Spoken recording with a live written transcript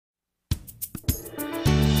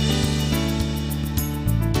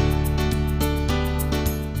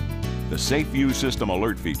Safeview System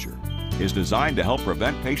Alert feature is designed to help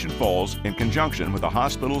prevent patient falls in conjunction with the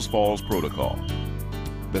hospital's falls protocol.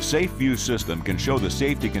 The Safeview system can show the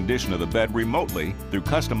safety condition of the bed remotely through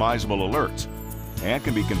customizable alerts and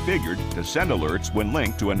can be configured to send alerts when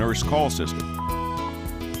linked to a nurse call system.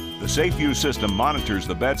 The Safeview system monitors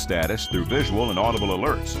the bed status through visual and audible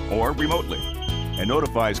alerts or remotely and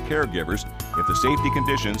notifies caregivers if the safety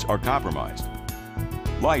conditions are compromised.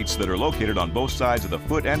 Lights that are located on both sides of the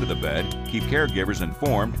foot end of the bed keep caregivers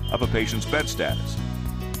informed of a patient's bed status.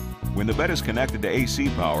 When the bed is connected to AC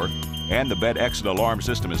power and the bed exit alarm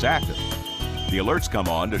system is active, the alerts come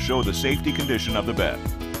on to show the safety condition of the bed.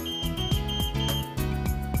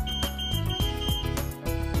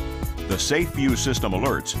 The Safeview system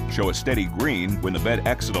alerts show a steady green when the bed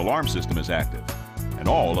exit alarm system is active, and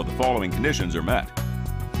all of the following conditions are met.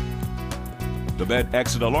 The bed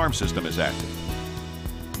exit alarm system is active.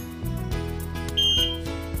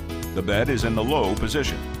 The bed is in the low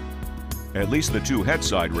position. At least the two head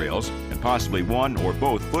side rails and possibly one or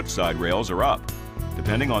both foot side rails are up,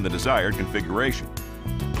 depending on the desired configuration.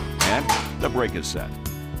 And the brake is set.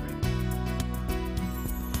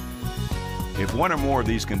 If one or more of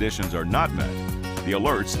these conditions are not met, the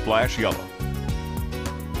alerts flash yellow.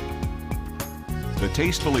 The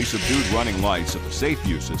tastefully subdued running lights of the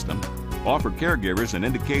Safeview system offer caregivers an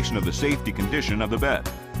indication of the safety condition of the bed.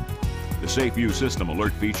 The Safeview System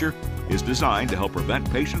Alert feature is designed to help prevent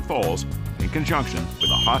patient falls in conjunction with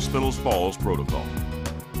the hospital's falls protocol.